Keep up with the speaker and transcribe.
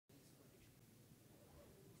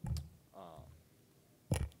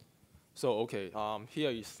So okay,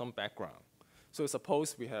 here is some background. So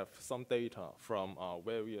suppose we have some data from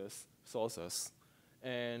various sources,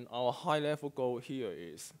 and our high-level goal here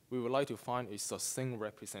is we would like to find a succinct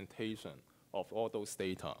representation of all those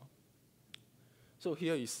data. So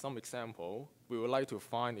here is some example. We would like to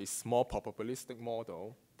find a small probabilistic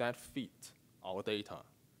model that fits our data.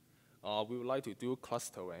 We would like to do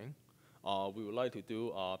clustering. We would like to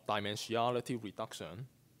do dimensionality reduction.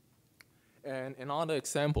 And another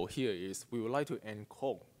example here is we would like to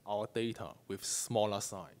encode our data with smaller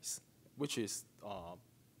size, which is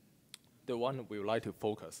the one we would like to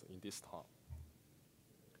focus in this talk.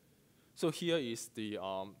 So here is the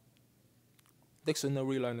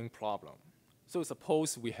dictionary learning problem. So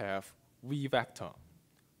suppose we have V vector,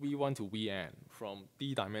 V1 to Vn from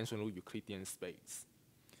D-dimensional Euclidean space.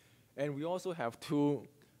 And we also have two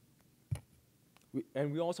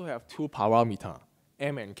parameters,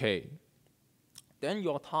 M and K. Then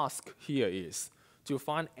your task here is to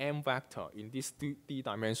find M vector in this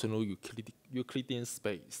D-dimensional Euclidean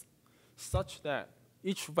space such that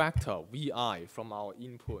each vector Vi from our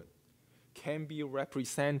input can be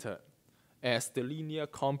represented as the linear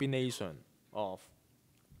combination of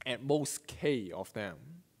at most K of them.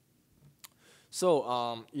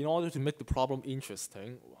 So in order to make the problem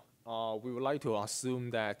interesting, we would like to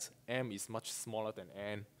assume that M is much smaller than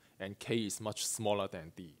N and K is much smaller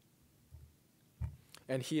than D.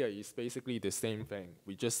 And here is basically the same thing.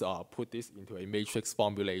 We just put this into a matrix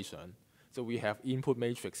formulation. So we have input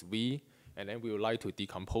matrix V, and then we would like to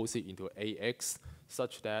decompose it into AX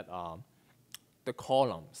such that the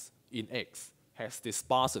columns in X has the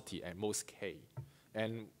sparsity at most K.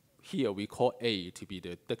 And here we call A to be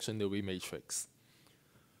the dictionary matrix.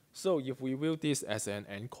 So if we view this as an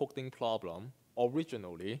encoding problem,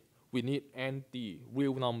 originally we need ND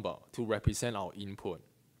real number to represent our input.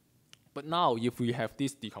 But now if we have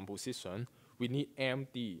this decomposition, we need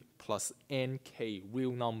MD plus NK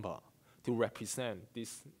real number to represent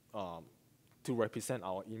this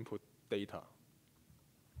our input data.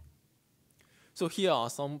 So here are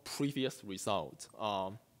some previous results.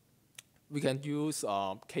 We can use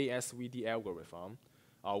KSVD algorithm,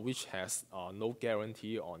 which has no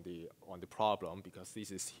guarantee on the problem because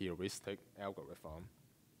this is heuristic algorithm.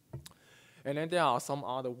 And then there are some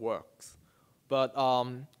other works, but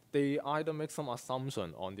they either make some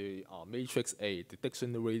assumption on the matrix A, the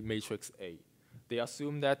dictionary matrix A. They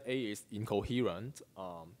assume that A is incoherent,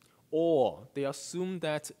 or they assume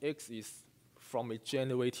that X is from a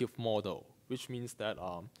generative model, which means that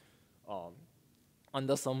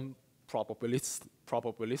under some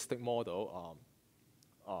probabilistic model,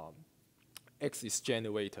 X is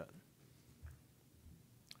generated.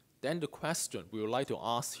 Then the question we would like to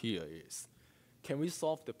ask here is, can we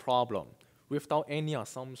solve the problem without any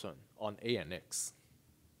assumption on A and X?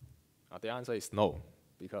 The answer is no,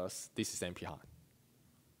 because this is NP-hard.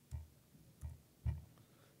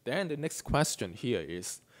 Then the next question here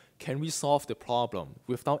is, can we solve the problem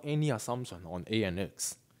without any assumption on A and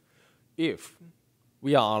X if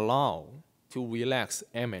we are allowed to relax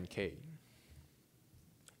M and K?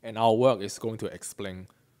 And our work is going to explain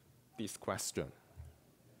this question.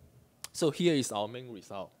 So here is our main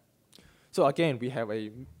result. So again, we have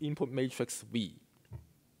an input matrix V.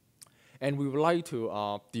 And we would like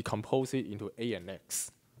to decompose it into A and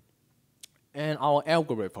X. And our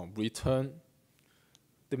algorithm returns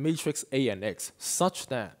the matrix A and X such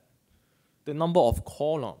that the number of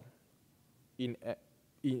columns in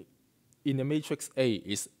the matrix A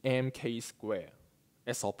is MK squared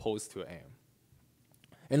as opposed to M.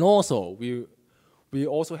 And also, we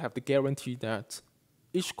also have the guarantee that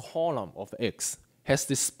each column of X has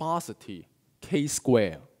the sparsity K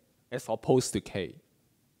squared as opposed to K.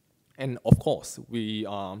 And of course, we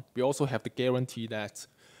also have the guarantee that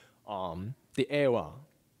the error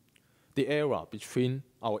between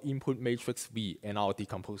our input matrix V and our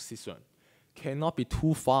decomposition cannot be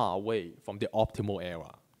too far away from the optimal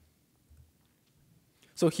error.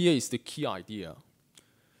 So here is the key idea.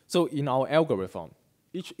 So in our algorithm,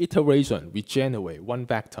 each iteration we generate one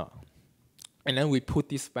vector, and then we put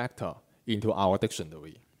this vector into our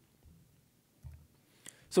dictionary.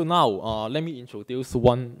 So now let me introduce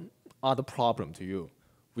one other problem to you.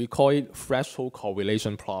 We call it threshold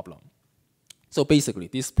correlation problem. So basically,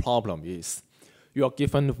 this problem is you are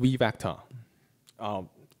given V vector,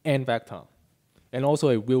 N vector, and also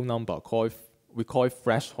a real number we call it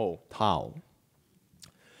threshold tau.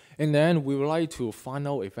 And then we would like to find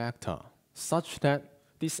out a vector such that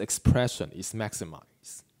this expression is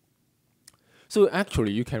maximized. So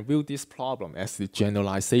actually, you can view this problem as the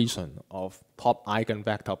generalization of top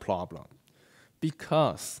eigenvector problem,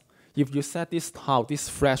 because if you set this tau, this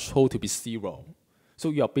threshold to be 0, so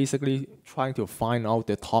you are basically trying to find out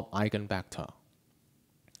the top eigenvector.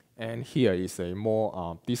 And here is a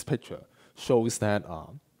more, this picture shows that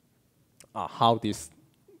how this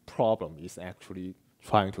problem is actually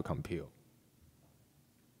trying to compute.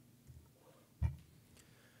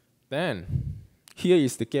 Then, here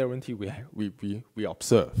is the guarantee we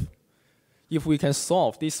observe. If we can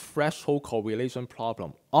solve this threshold correlation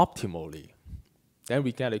problem optimally, then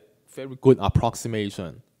we get a very good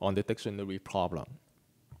approximation on the dictionary problem.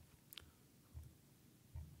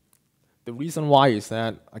 The reason why is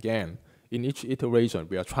that, again, in each iteration,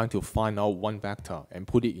 we are trying to find out one vector and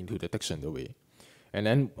put it into the dictionary. And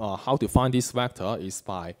then how to find this vector is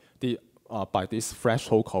by this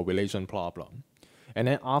threshold correlation problem. And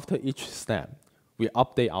then after each step, we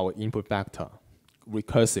update our input vector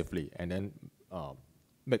recursively and then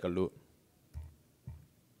make a loop.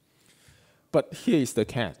 But here is the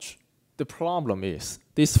catch. The problem is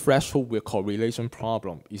this threshold correlation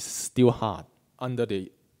problem is still hard under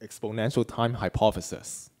the exponential time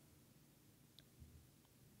hypothesis.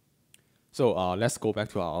 So let's go back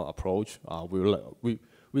to our approach.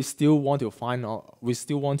 We still want to find out. We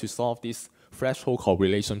still want to solve this threshold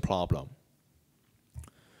correlation problem.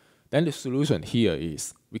 Then the solution here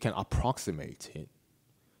is we can approximate it.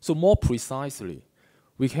 So more precisely,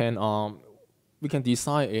 we can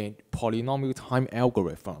design a polynomial time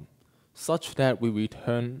algorithm such that we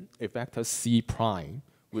return a vector C prime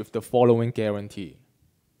with the following guarantee.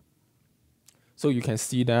 So you can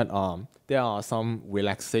see that there are some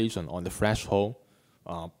relaxation on the threshold,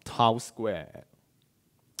 tau squared,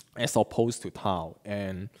 as opposed to tau.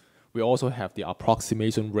 And we also have the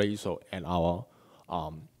approximation ratio at our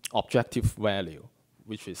objective value,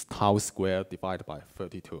 which is tau squared divided by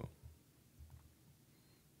 32.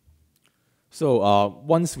 So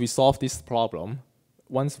once we solve this problem,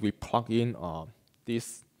 once we plug in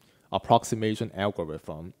this approximation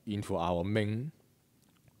algorithm into our main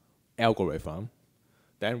algorithm,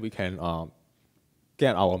 then we can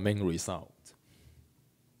get our main result.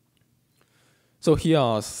 So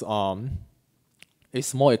here's a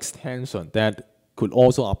small extension that could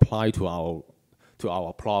also apply to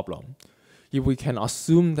our problem. If we can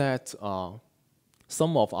assume that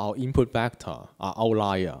some of our input vector are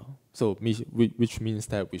outlier, so which means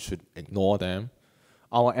that we should ignore them,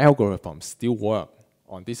 our algorithm still work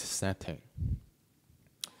on this setting.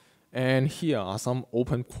 And here are some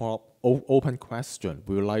open questions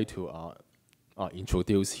we would like to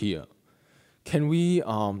introduce here. Can we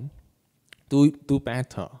do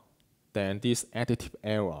better than this additive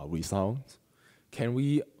error result? Can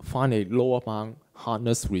we find a lower bound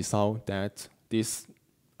hardness result that this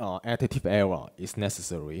additive error is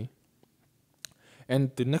necessary?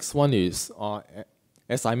 And the next one is,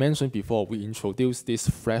 as I mentioned before, we introduced this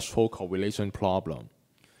threshold correlation problem.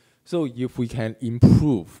 So if we can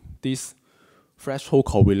improve this threshold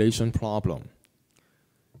correlation problem,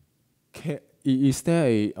 is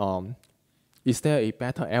there a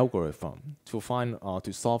better algorithm to find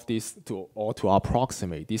to solve this or to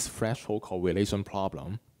approximate this threshold correlation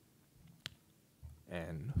problem?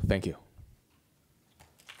 And thank you.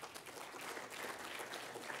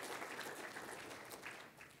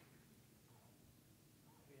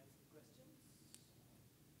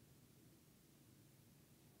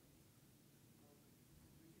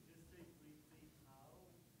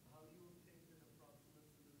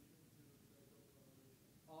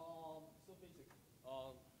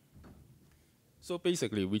 So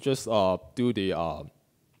basically, we just do the a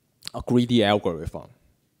greedy algorithm.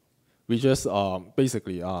 We just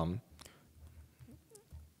basically how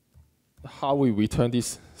we return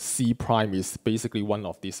this C prime is basically one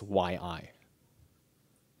of these yi,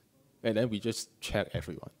 and then we just check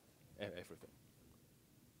everything.